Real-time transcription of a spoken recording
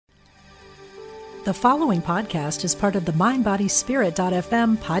The following podcast is part of the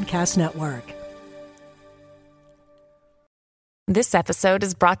MindBodySpirit.fm podcast network. This episode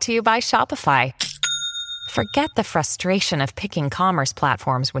is brought to you by Shopify. Forget the frustration of picking commerce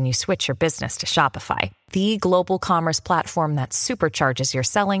platforms when you switch your business to Shopify, the global commerce platform that supercharges your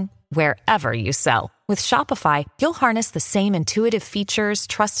selling wherever you sell. With Shopify, you'll harness the same intuitive features,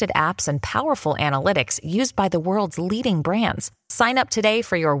 trusted apps, and powerful analytics used by the world's leading brands. Sign up today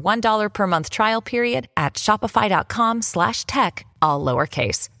for your $1 per month trial period at shopify.com/tech, all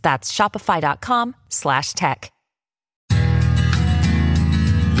lowercase. That's shopify.com/tech.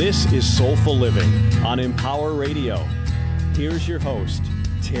 This is Soulful Living on Empower Radio. Here's your host,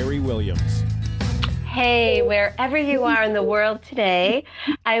 Terry Williams. Hey, wherever you are in the world today,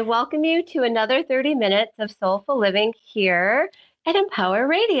 I welcome you to another 30 minutes of Soulful Living here at Empower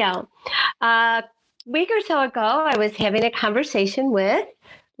Radio. A week or so ago, I was having a conversation with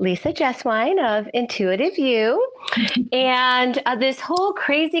Lisa Jeswine of Intuitive You. And this whole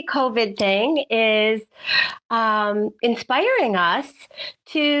crazy COVID thing is inspiring us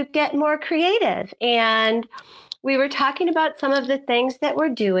to get more creative. And we were talking about some of the things that we're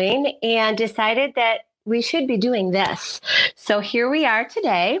doing and decided that we should be doing this. So here we are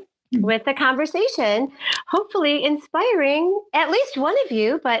today with a conversation, hopefully inspiring at least one of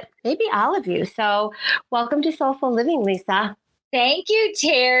you, but maybe all of you. So welcome to Soulful Living, Lisa. Thank you,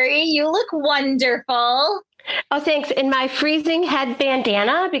 Terry. You look wonderful. Oh, thanks. In my freezing head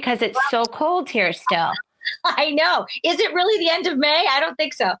bandana because it's so cold here still. I know. Is it really the end of May? I don't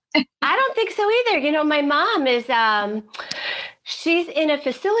think so. I don't think so either. You know, my mom is, she's in a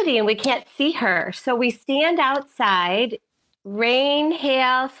facility and we can't see her. So we stand outside, rain,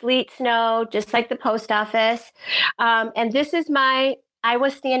 hail, sleet, snow, just like the post office. And this is I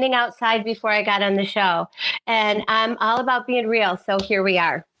was standing outside before I got on the show, and I'm all about being real. So here we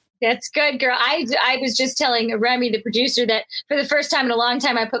are. That's good, girl. I was just telling Remy, the producer, that for the first time in a long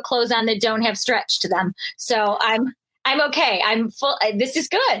time, I put clothes on that don't have stretch to them. So I'm okay. I'm full. This is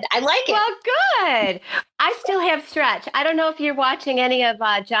good. I like it. Well, good. I still have stretch. I don't know if you're watching any of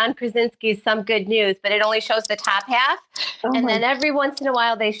John Krasinski's Some Good News, but it only shows the top half. And then every once in a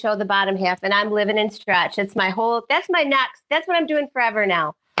while they show the bottom half, and I'm living in stretch. That's my next. That's what I'm doing forever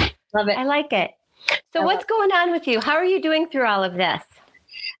now. Love it. I like it. So what's going on with you? How are you doing through all of this?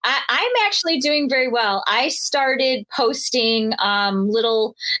 I'm actually doing very well. I started posting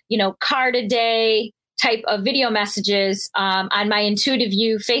little, card a day type of video messages on my Intuitive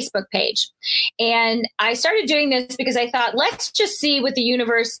You Facebook page. And I started doing this because I thought, let's just see what the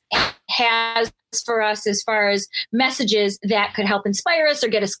universe has for us as far as messages that could help inspire us or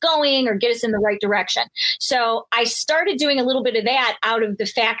get us going or get us in the right direction. So I started doing a little bit of that out of the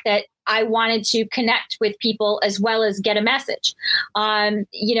fact that I wanted to connect with people as well as get a message. And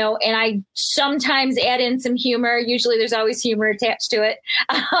I sometimes add in some humor. Usually there's always humor attached to it.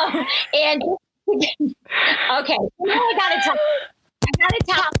 Okay, I gotta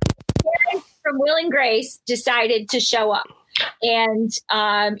tell. Karen from Will and Grace decided to show up, and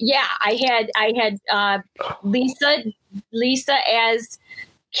I had Lisa as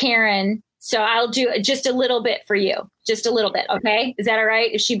Karen. So I'll do just a little bit for you, just a little bit. Okay, is that all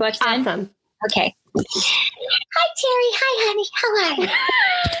right? If she butts in? Awesome. Okay. Hi, Terry. Hi, honey. How are you?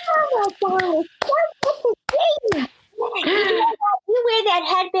 Oh my God, that's a baby. You wear that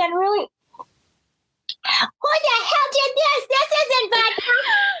headband really. Who the hell did this? This isn't vodka.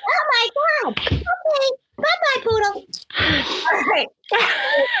 Oh my God. Okay. Bye-bye, poodle. All right.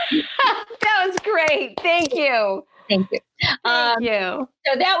 That was great. Thank you. Thank you. Thank you.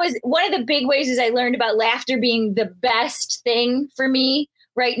 So that was one of the big ways is I learned about laughter being the best thing for me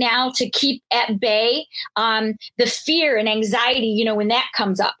right now to keep at bay the fear and anxiety, when that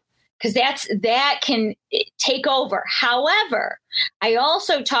comes up. Because that can take over. However, I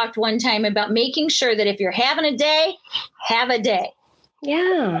also talked one time about making sure that if you're having a day, have a day.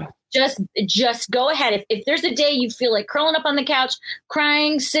 Yeah. Just go ahead. If there's a day you feel like curling up on the couch,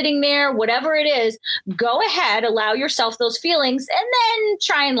 crying, sitting there, whatever it is, go ahead, allow yourself those feelings, and then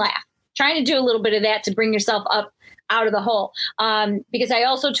try and laugh. Trying to do a little bit of that to bring yourself up out of the hole. Because I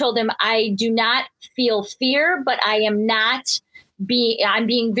also told them I do not feel fear, but I'm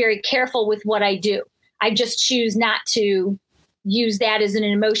being very careful with what I do. I just choose not to use that as an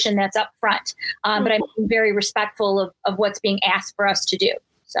emotion that's up front. But I'm very respectful of what's being asked for us to do.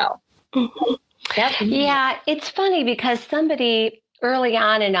 So, yeah, it's funny because somebody early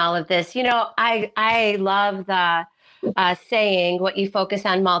on in all of this, I love the saying, what you focus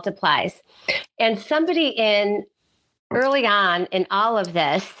on multiplies. And somebody in early on in all of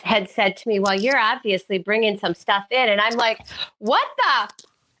this had said to me, well, you're obviously bringing some stuff in. And I'm like, what the?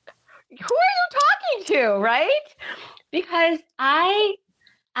 Who are you to, right? Because I,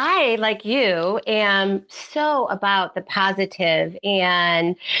 like you, am so about the positive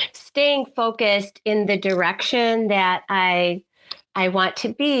and staying focused in the direction that I want to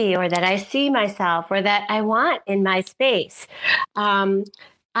be, or that I see myself, or that I want in my space.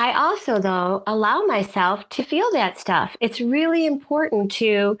 I also, though, allow myself to feel that stuff. It's really important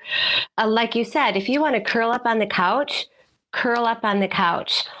to, like you said, if you want to curl up on the couch, curl up on the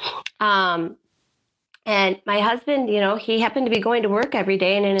couch. And my husband, he happened to be going to work every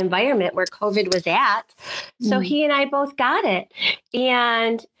day in an environment where COVID was at. So he and I both got it.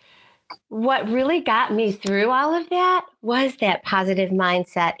 And what really got me through all of that was that positive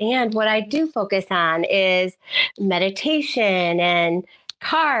mindset. And what I do focus on is meditation and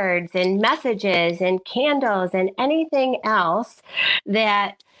cards and messages and candles and anything else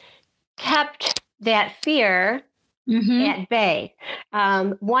that kept that fear at bay.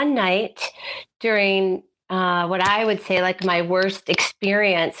 One night during what I would say like my worst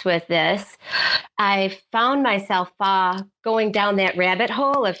experience with this, I found myself going down that rabbit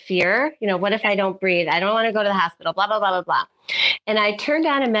hole of fear. What if I don't breathe? I don't want to go to the hospital, blah, blah, blah, blah, blah. And I turned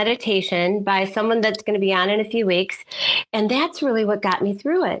on a meditation by someone that's going to be on in a few weeks. And that's really what got me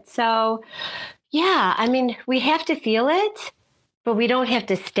through it. So, yeah, I mean, we have to feel it, but we don't have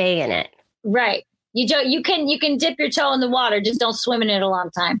to stay in it. Right. You can dip your toe in the water, just don't swim in it a long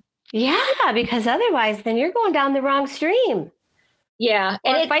time. Yeah, because otherwise then you're going down the wrong stream. Yeah.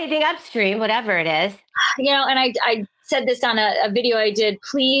 Or fighting upstream, whatever it is. And I said this on a video I did,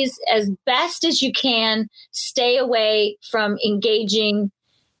 please, as best as you can, stay away from engaging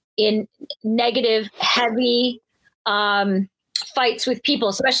in negative, heavy fights with people,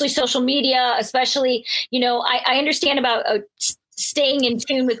 especially social media, especially, I understand about staying in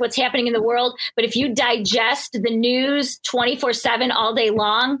tune with what's happening in the world. But if you digest the news 24/7 all day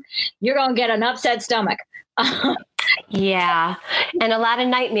long, you're going to get an upset stomach. Yeah. And a lot of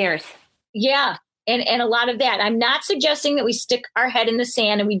nightmares. Yeah. And a lot of that. I'm not suggesting that we stick our head in the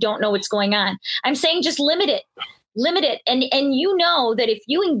sand and we don't know what's going on. I'm saying just limit it. And you know that if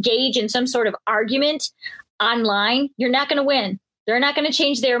you engage in some sort of argument online, you're not going to win. They're not going to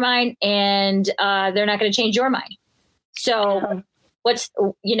change their mind, and they're not going to change your mind. So what's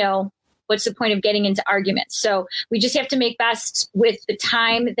the point of getting into arguments? So we just have to make best with the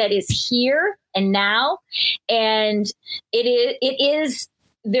time that is here and now. And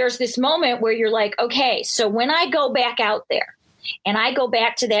there's this moment where you're like, okay, so when I go back out there and I go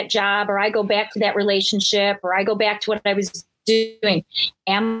back to that job, or I go back to that relationship, or I go back to what I was doing,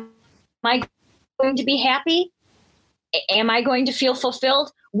 am I going to be happy? Am I going to feel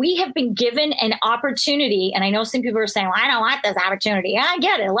fulfilled? We have been given an opportunity. And I know some people are saying, well, I don't want this opportunity. I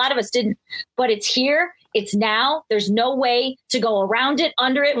get it. A lot of us didn't, but it's here. It's now. There's no way to go around it,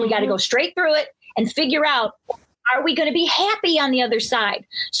 under it. We got to go straight through it and figure out, are we going to be happy on the other side?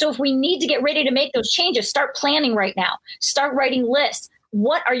 So if we need to get ready to make those changes, start planning right now. Start writing lists.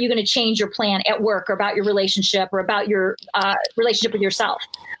 What are you going to change your plan at work, or about your relationship, or about your relationship with yourself?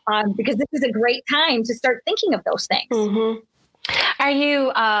 Because this is a great time to start thinking of those things. Mm-hmm. Are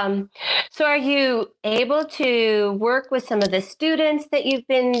you able to work with some of the students that you've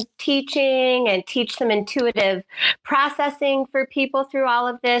been teaching and teach them intuitive processing for people through all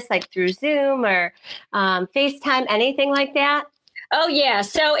of this, like through Zoom or FaceTime, anything like that? Oh, yeah.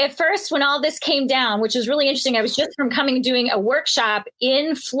 So at first, when all this came down, which was really interesting, I was just from coming and doing a workshop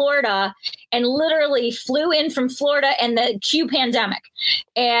in Florida, and literally flew in from Florida and the Q pandemic.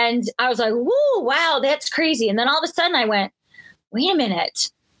 And I was like, whoa, wow, that's crazy. And then all of a sudden I went, wait a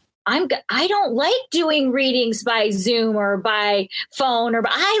minute. I don't like doing readings by Zoom or by phone, or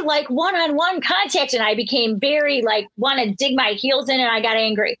I like one-on-one contact. And I became very want to dig my heels in, and I got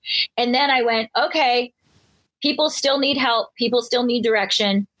angry. And then I went, okay, people still need help. People still need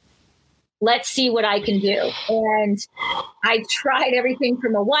direction. Let's see what I can do. And I tried everything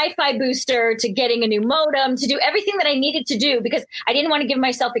from a Wi-Fi booster to getting a new modem, to do everything that I needed to do, because I didn't want to give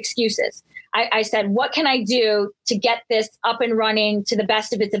myself excuses. I said, what can I do to get this up and running to the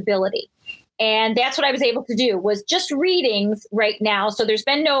best of its ability? And that's what I was able to do, was just readings right now. So there's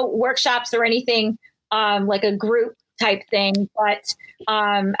been no workshops or anything like a group type thing, but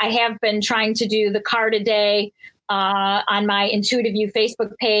I have been trying to do the card a day on my Intuitive You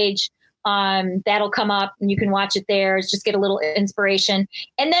Facebook page. That'll come up and you can watch it there. Just get a little inspiration.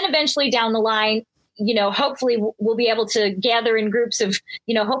 And then eventually down the line, hopefully we'll be able to gather in groups of,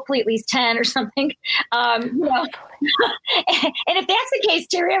 hopefully at least 10 or something. And if that's the case,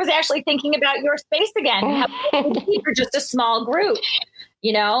 Terry, I was actually thinking about your space again, for just a small group,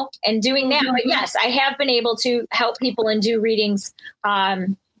 and doing that. But yes, I have been able to help people and do readings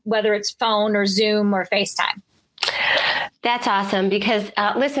whether it's phone or Zoom or FaceTime. That's awesome because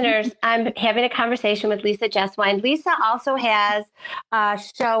listeners, I'm having a conversation with Lisa Jeswine. Lisa also has a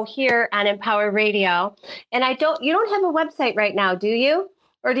show here on Empower Radio. And you don't have a website right now, do you?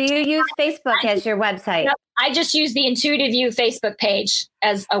 Or do you use Facebook as your website? Nope, I just use the Intuitive You Facebook page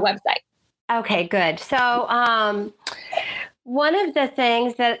as a website. Okay, good. So one of the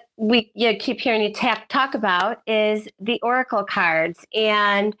things that you keep hearing you talk about is the Oracle cards.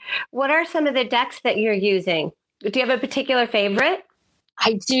 And what are some of the decks that you're using? Do you have a particular favorite?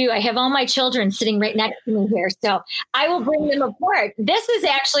 I do. I have all my children sitting right next to me here. So I will bring them aboard. This is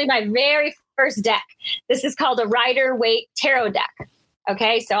actually my very first deck. This is called a Rider-Waite Tarot deck.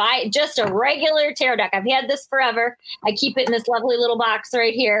 Okay, so just a regular tarot deck. I've had this forever. I keep it in this lovely little box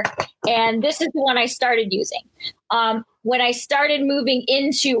right here. And this is the one I started using. When I started moving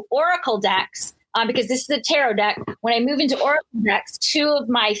into Oracle decks, because this is a tarot deck, when I move into Oracle decks, two of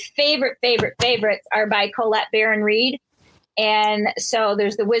my favorites are by Colette Baron-Reid. And so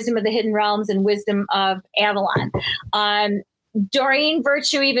there's the Wisdom of the Hidden Realms and Wisdom of Avalon. Doreen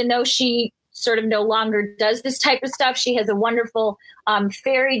Virtue, even though she sort of no longer does this type of stuff, she has a wonderful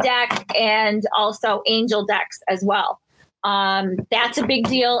fairy deck and also angel decks as well. That's a big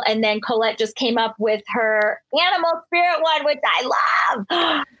deal. And then Colette just came up with her animal spirit one, which I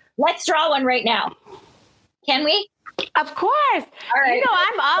love. Let's draw one right now. Can we? Of course. All right. You know,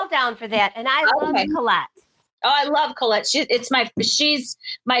 I'm all down for that. And I love Colette. Oh, I love Colette. She's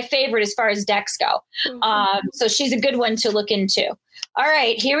my favorite as far as decks go. So she's a good one to look into. All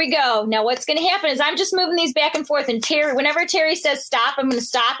right, here we go. Now what's going to happen is I'm just moving these back and forth. And whenever Terry says stop, I'm going to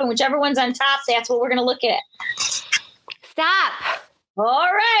stop. And whichever one's on top, that's what we're going to look at. Stop. All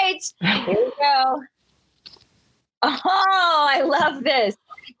right. Here we go. Oh, I love this.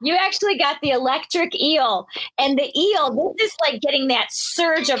 You actually got the electric eel. And the eel, this is like getting that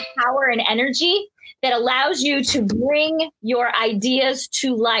surge of power and energy that allows you to bring your ideas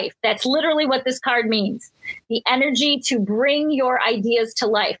to life. That's literally what this card means. The energy to bring your ideas to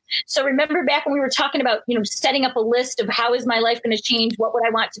life. So remember back when we were talking about, setting up a list of how is my life going to change? What would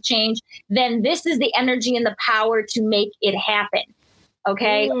I want to change? Then this is the energy and the power to make it happen.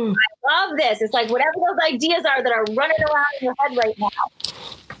 Okay. I love this. It's like whatever those ideas are that are running around in your head right now.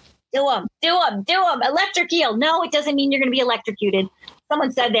 Do them. Electric eel. No, it doesn't mean you're going to be electrocuted.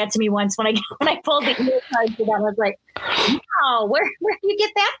 Someone said that to me once when I pulled the eel card for them. I was like, "Wow, where do you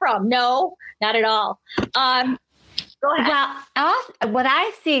get that from?" No, not at all. Go ahead. Well, what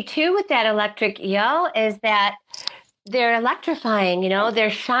I see too with that electric eel is that they're electrifying. They're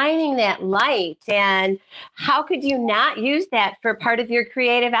shining that light, and how could you not use that for part of your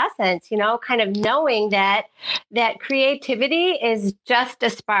creative essence? Kind of knowing that creativity is just a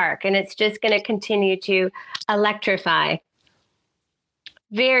spark, and it's just going to continue to electrify.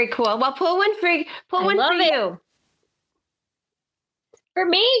 Very cool. Well, pull one for you. For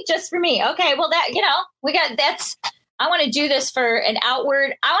me, just for me. Okay. Well, I want to do this for an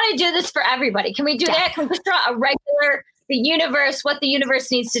outward. I want to do this for everybody. Can we do that? Can we just draw a regular, what the universe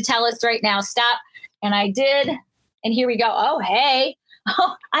needs to tell us right now? Stop. And I did. And here we go. Oh, hey.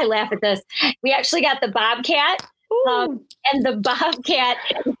 Oh, I laugh at this. We actually got the bobcat. And the bobcat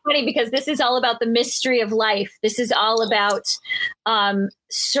is funny because this is all about the mystery of life. This is all about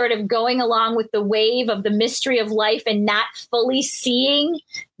sort of going along with the wave of the mystery of life and not fully seeing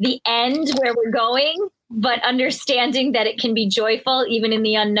the end where we're going, but understanding that it can be joyful even in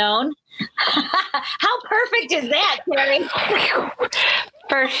the unknown. How perfect is that, Terry?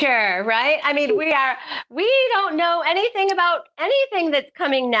 For sure, right? I mean, we don't know anything about anything that's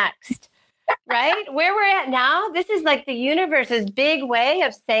coming next. Right? Where we're at now, this is like the universe's big way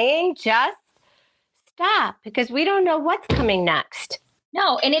of saying just stop because we don't know what's coming next.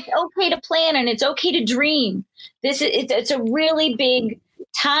 No, and it's okay to plan and it's okay to dream. It's a really big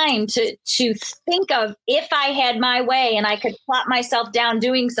time to think of if I had my way and I could plot myself down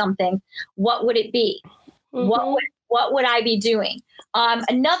doing something, what would it be? Mm-hmm. What would I be doing?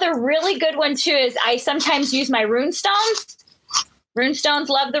 Another really good one too is I sometimes use my rune stones. Rune stones,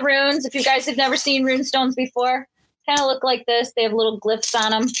 love the runes. If you guys have never seen rune stones before, kind of look like this. They have little glyphs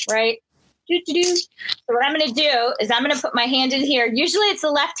on them, right? So what I'm going to do is I'm going to put my hand in here. Usually it's the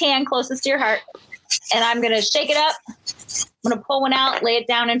left hand closest to your heart. And I'm going to shake it up. I'm going to pull one out, lay it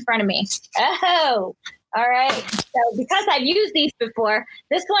down in front of me. Oh, all right. So because I've used these before,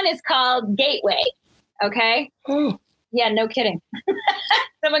 this one is called Gateway. Okay? Yeah, no kidding.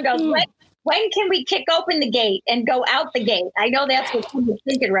 Someone goes, when can we kick open the gate and go out the gate? I know that's what you're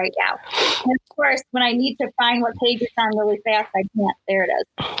thinking right now. And of course, when I need to find what page it's on really fast, I can't. There it is.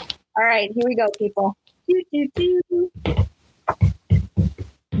 All right, here we go, people.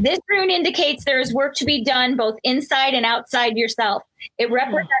 This rune indicates there is work to be done both inside and outside yourself. It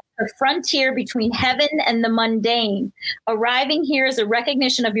represents the frontier between heaven and the mundane. Arriving here is a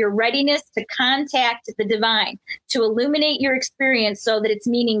recognition of your readiness to contact the divine, to illuminate your experience so that its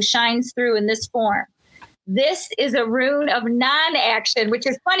meaning shines through in this form. This is a rune of non-action, which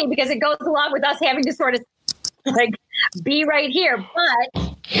is funny because it goes along with us having to sort of like be right here.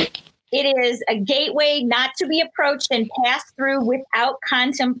 But it is a gateway not to be approached and passed through without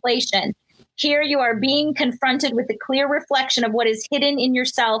contemplation. Here you are being confronted with the clear reflection of what is hidden in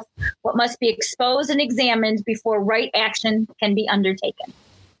yourself, what must be exposed and examined before right action can be undertaken.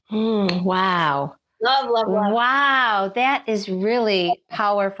 Wow. Love. Wow, that is really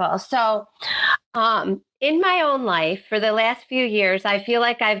powerful. So, in my own life, for the last few years, I feel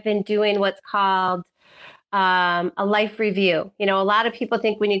like I've been doing what's called a life review. You know, a lot of people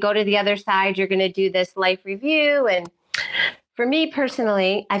think when you go to the other side, you're going to do this life review. And for me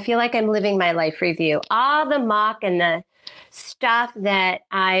personally, I feel like I'm living my life review. All the muck and the stuff that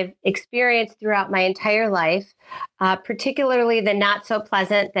I've experienced throughout my entire life, particularly the not so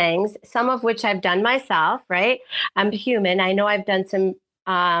pleasant things, some of which I've done myself, right? I'm human. I know I've done some,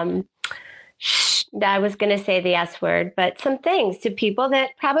 I was going to say the S word, but some things to people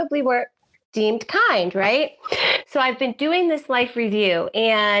that probably were deemed kind, right? So I've been doing this life review.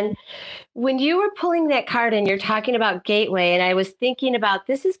 And when you were pulling that card and you're talking about gateway, and I was thinking about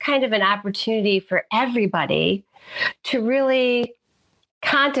this is kind of an opportunity for everybody to really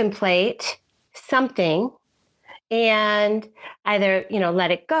contemplate something and either, you know,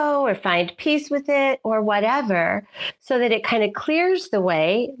 let it go or find peace with it or whatever, so that it kind of clears the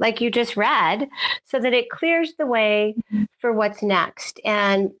way, like you just read, so that it clears the way for what's next.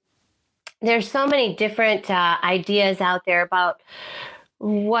 And there's so many different ideas out there about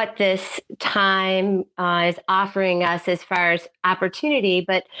what this time is offering us as far as opportunity.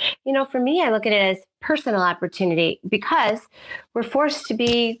 But, you know, for me, I look at it as personal opportunity because we're forced to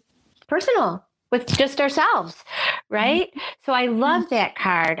be personal with just ourselves, right? So I love that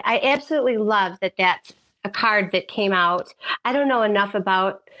card. I absolutely love that that's a card that came out. I don't know enough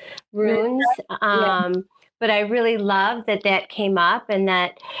about runes, but I really love that that came up and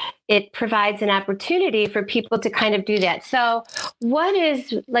that it provides an opportunity for people to kind of do that. So what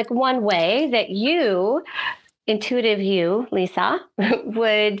is like one way that you, intuitive you, Lisa,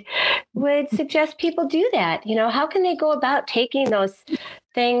 would suggest people do that? You know, how can they go about taking those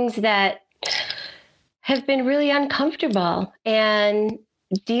things that have been really uncomfortable and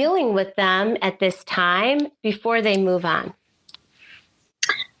dealing with them at this time before they move on?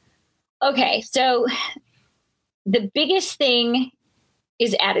 Okay, so the biggest thing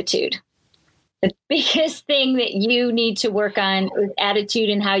is attitude. The biggest thing that you need to work on is attitude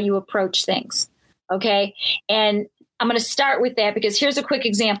and how you approach things. Okay. And I'm going to start with that because here's a quick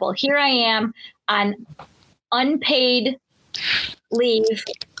example. Here I am on unpaid leave.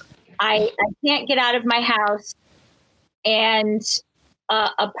 I can't get out of my house and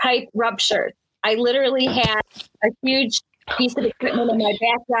a pipe ruptured. I literally had a huge piece of equipment in my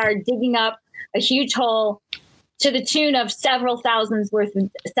backyard digging up a huge hole to the tune of several thousands worth of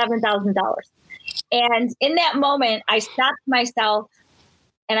 $7,000. And in that moment, I stopped myself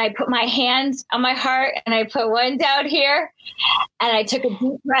and I put my hands on my heart and I put one down here and I took a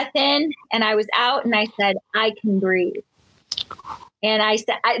deep breath in and I was out and I said, I can breathe. And I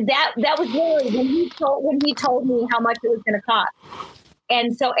said, that was really when he told me how much it was going to cost.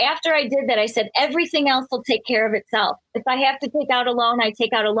 And so after I did that, I said, everything else will take care of itself. If I have to take out a loan, I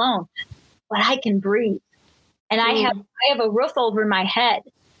take out a loan, but I can breathe. And I have a roof over my head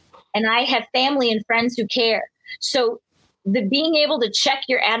and I have family and friends who care. So the being able to check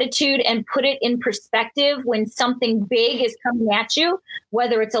your attitude and put it in perspective when something big is coming at you,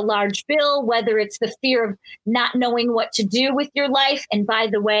 whether it's a large bill, whether it's the fear of not knowing what to do with your life. And by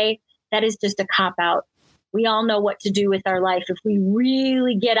the way, that is just a cop out. We all know what to do with our life. If we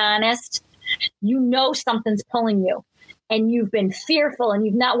really get honest, you know something's pulling you. And you've been fearful and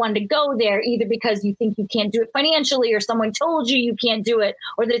you've not wanted to go there either because you think you can't do it financially or someone told you can't do it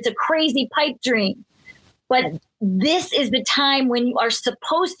or that it's a crazy pipe dream. But this is the time when you are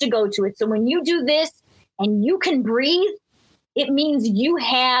supposed to go to it. So when you do this and you can breathe, it means you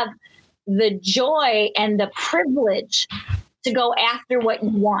have the joy and the privilege to go after what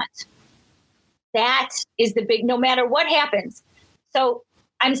you want. That is the big, no matter what happens. So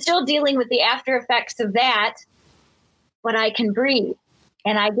I'm still dealing with the after effects of that. But I can breathe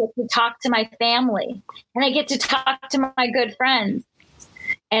and I get to talk to my family and I get to talk to my good friends.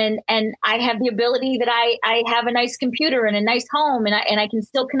 And I have the ability that I have a nice computer and a nice home and I can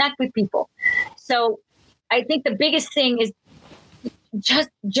still connect with people. So I think the biggest thing is just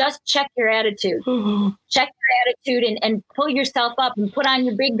check your attitude. Mm-hmm. Check your attitude and pull yourself up and put on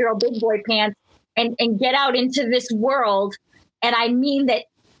your big girl, big boy pants and get out into this world. And I mean that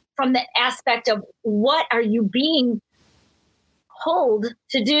from the aspect of what are you being pulled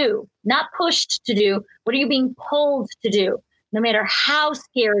to do, not pushed to do. What are you being pulled to do, no matter how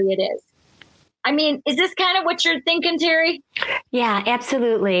scary it is? I mean, is this kind of what you're thinking, Terry? Yeah,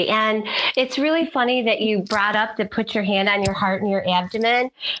 absolutely. And it's really funny that you brought up to put your hand on your heart and your abdomen.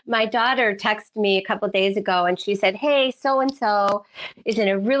 My daughter texted me a couple of days ago and she said, hey, so-and-so is in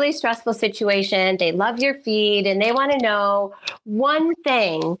a really stressful situation. They love your feed and they want to know one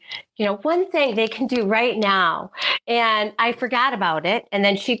thing they can do right now. And I forgot about it. And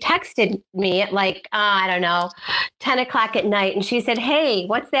then she texted me at 10 o'clock at night. And she said, hey,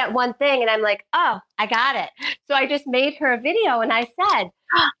 what's that one thing? And I'm like, oh, I got it. So I just made her a video and I said,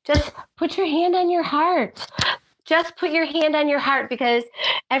 just put your hand on your heart. Just put your hand on your heart, because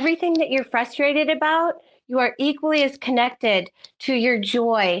everything that you're frustrated about, you are equally as connected to your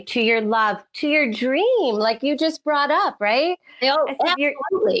joy, to your love, to your dream, like you just brought up, right? Oh,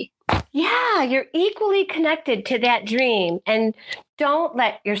 absolutely. You're equally connected to that dream, and don't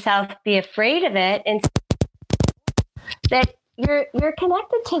let yourself be afraid of it, and that you're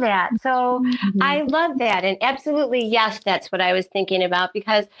connected to that. So I love that. And absolutely, yes, that's what I was thinking about,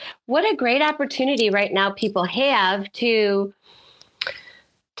 because what a great opportunity right now people have to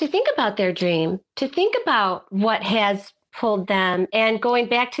think about their dream, to think about what has pulled them. And going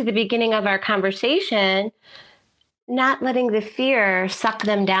back to the beginning of our conversation, not letting the fear suck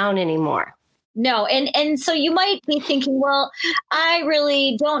them down anymore. No. And so you might be thinking, well, I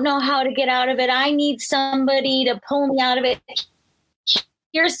really don't know how to get out of it. I need somebody to pull me out of it.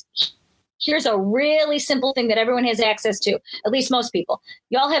 Here's a really simple thing that everyone has access to, at least most people.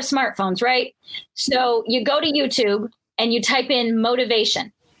 You all have smartphones, right? So you go to YouTube and you type in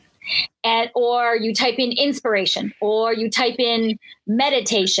motivation, or you type in inspiration, or you type in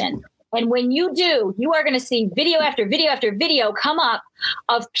meditation. And when you do, you are going to see video after video after video come up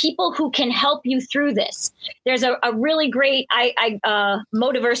of people who can help you through this. There's a really great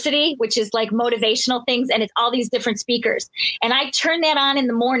Motiversity, which is like motivational things, and it's all these different speakers. And I turn that on in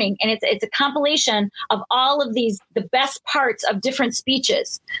the morning, and it's a compilation of all of the best parts of different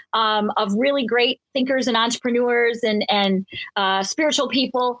speeches of really great thinkers and entrepreneurs and spiritual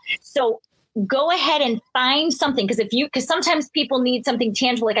people. So go ahead and find something, because sometimes people need something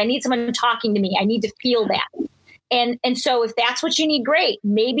tangible. Like, I need someone talking to me. I need to feel that. And so if that's what you need, great.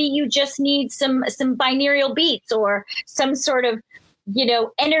 Maybe you just need some binaural beats or some sort of,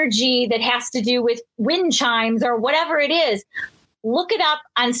 energy that has to do with wind chimes or whatever it is. Look it up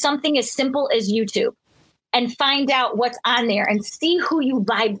on something as simple as YouTube and find out what's on there and see who you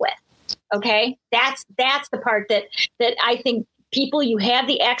vibe with. Okay. That's the part that I think people, you have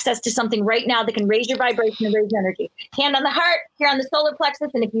the access to something right now that can raise your vibration and raise your energy. Hand on the heart, here on the solar plexus.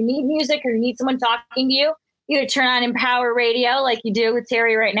 And if you need music or you need someone talking to you, either turn on Empower Radio like you do with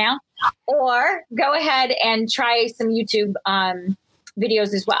Terry right now, or go ahead and try some YouTube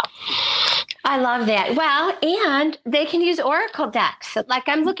videos as well. I love that. Well, and they can use Oracle decks. Like,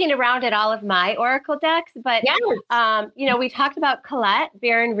 I'm looking around at all of my Oracle decks, but, yes. We talked about Colette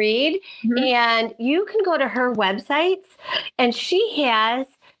Baron-Reid, and you can go to her websites, and she has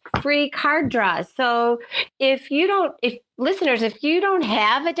free card draws. So if listeners, if you don't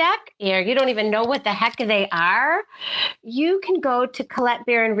have a deck, or you don't even know what the heck they are, you can go to Colette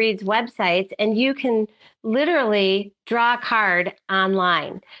Baron-Reid's websites and you can literally draw a card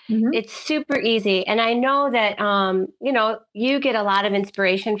online. It's super easy. And I know that, you get a lot of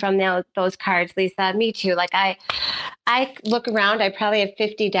inspiration from those cards, Lisa. Me too. Like, I look around, I probably have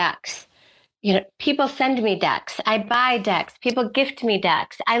 50 decks. People send me decks. I buy decks. People gift me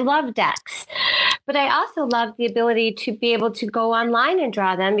decks. I love decks. But I also love the ability to be able to go online and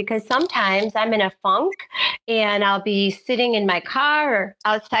draw them, because sometimes I'm in a funk and I'll be sitting in my car or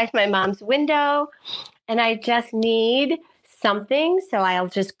outside my mom's window and I just need something. So I'll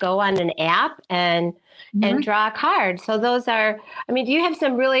just go on an app and draw a card. So those are, do you have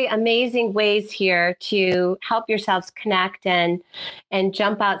some really amazing ways here to help yourselves connect and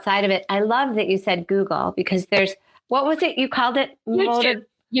jump outside of it. I love that you said Google, because what was it? You called it? YouTube.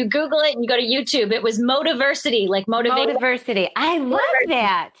 You Google it and you go to YouTube. It was Motiversity, like motivate. Motiversity. I love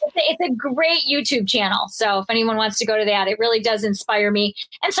that. It's a great YouTube channel. So if anyone wants to go to that, it really does inspire me.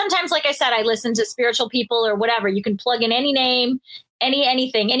 And sometimes, like I said, I listen to spiritual people or whatever. You can plug in any name,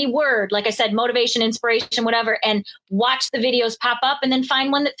 anything, any word, like I said, motivation, inspiration, whatever, and watch the videos pop up and then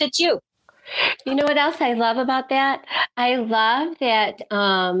find one that fits you. You know what else I love about that? I love that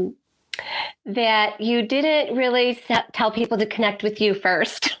that you didn't really tell people to connect with you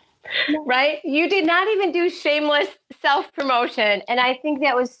first, right? You did not even do shameless self-promotion. And I think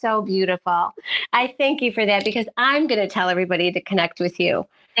that was so beautiful. I thank you for that, because I'm going to tell everybody to connect with you,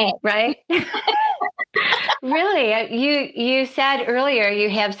 right? Really, you said earlier you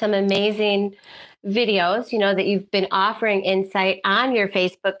have some amazing videos, that you've been offering insight on your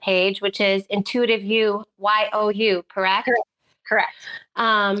Facebook page, which is Intuitive You, YOU, correct? Correct.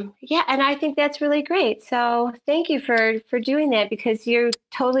 Yeah, and I think that's really great. So thank you for doing that, because you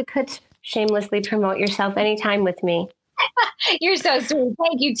totally could shamelessly promote yourself anytime with me. You're so sweet.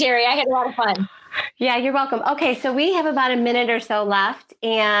 Thank you, Terry. I had a lot of fun. Yeah, you're welcome. Okay, so we have about a minute or so left.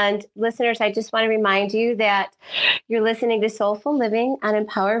 And listeners, I just want to remind you that you're listening to Soulful Living on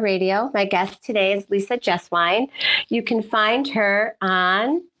Empower Radio. My guest today is Lisa Jeswine. You can find her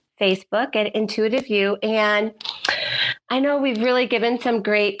on Facebook at Intuitive You. And I know we've really given some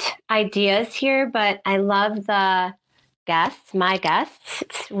great ideas here, but I love the guests, my guests.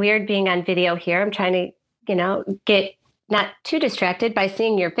 It's weird being on video here. I'm trying to, get not too distracted by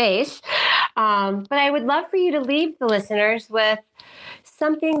seeing your face. But I would love for you to leave the listeners with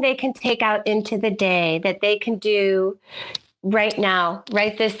something they can take out into the day that they can do right now,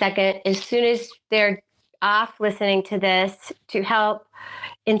 right this second, as soon as they're off listening to this, to help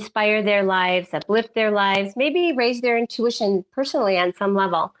inspire their lives, uplift their lives, maybe raise their intuition personally on some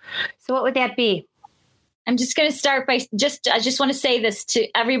level. So what would that be? I'm just going to start by I just want to say this to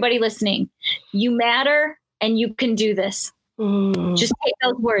everybody listening. You matter and you can do this. Just take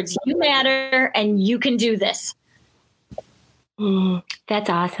those words. You matter and you can do this. That's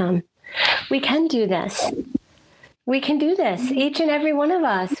awesome. We can do this. We can do this. Each and every one of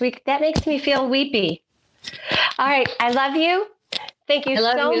us. That makes me feel weepy. All right. I love you. Thank you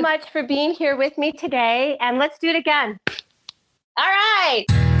so much for being here with me today. And let's do it again. All right.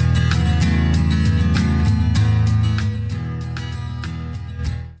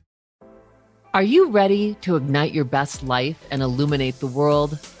 Are you ready to ignite your best life and illuminate the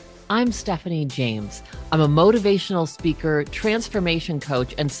world? I'm Stephanie James. I'm a motivational speaker, transformation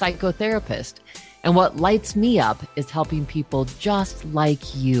coach, and psychotherapist. And what lights me up is helping people just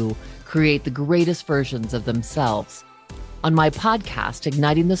like you create the greatest versions of themselves. On my podcast,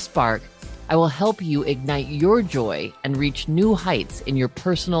 Igniting the Spark, I will help you ignite your joy and reach new heights in your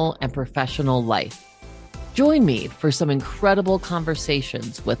personal and professional life. Join me for some incredible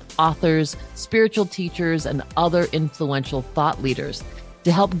conversations with authors, spiritual teachers, and other influential thought leaders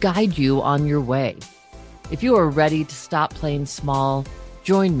to help guide you on your way. If you are ready to stop playing small,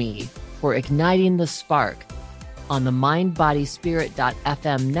 join me for Igniting the Spark on the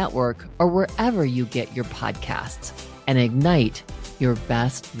mindbodyspirit.fm network or wherever you get your podcasts, and ignite your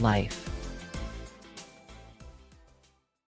best life.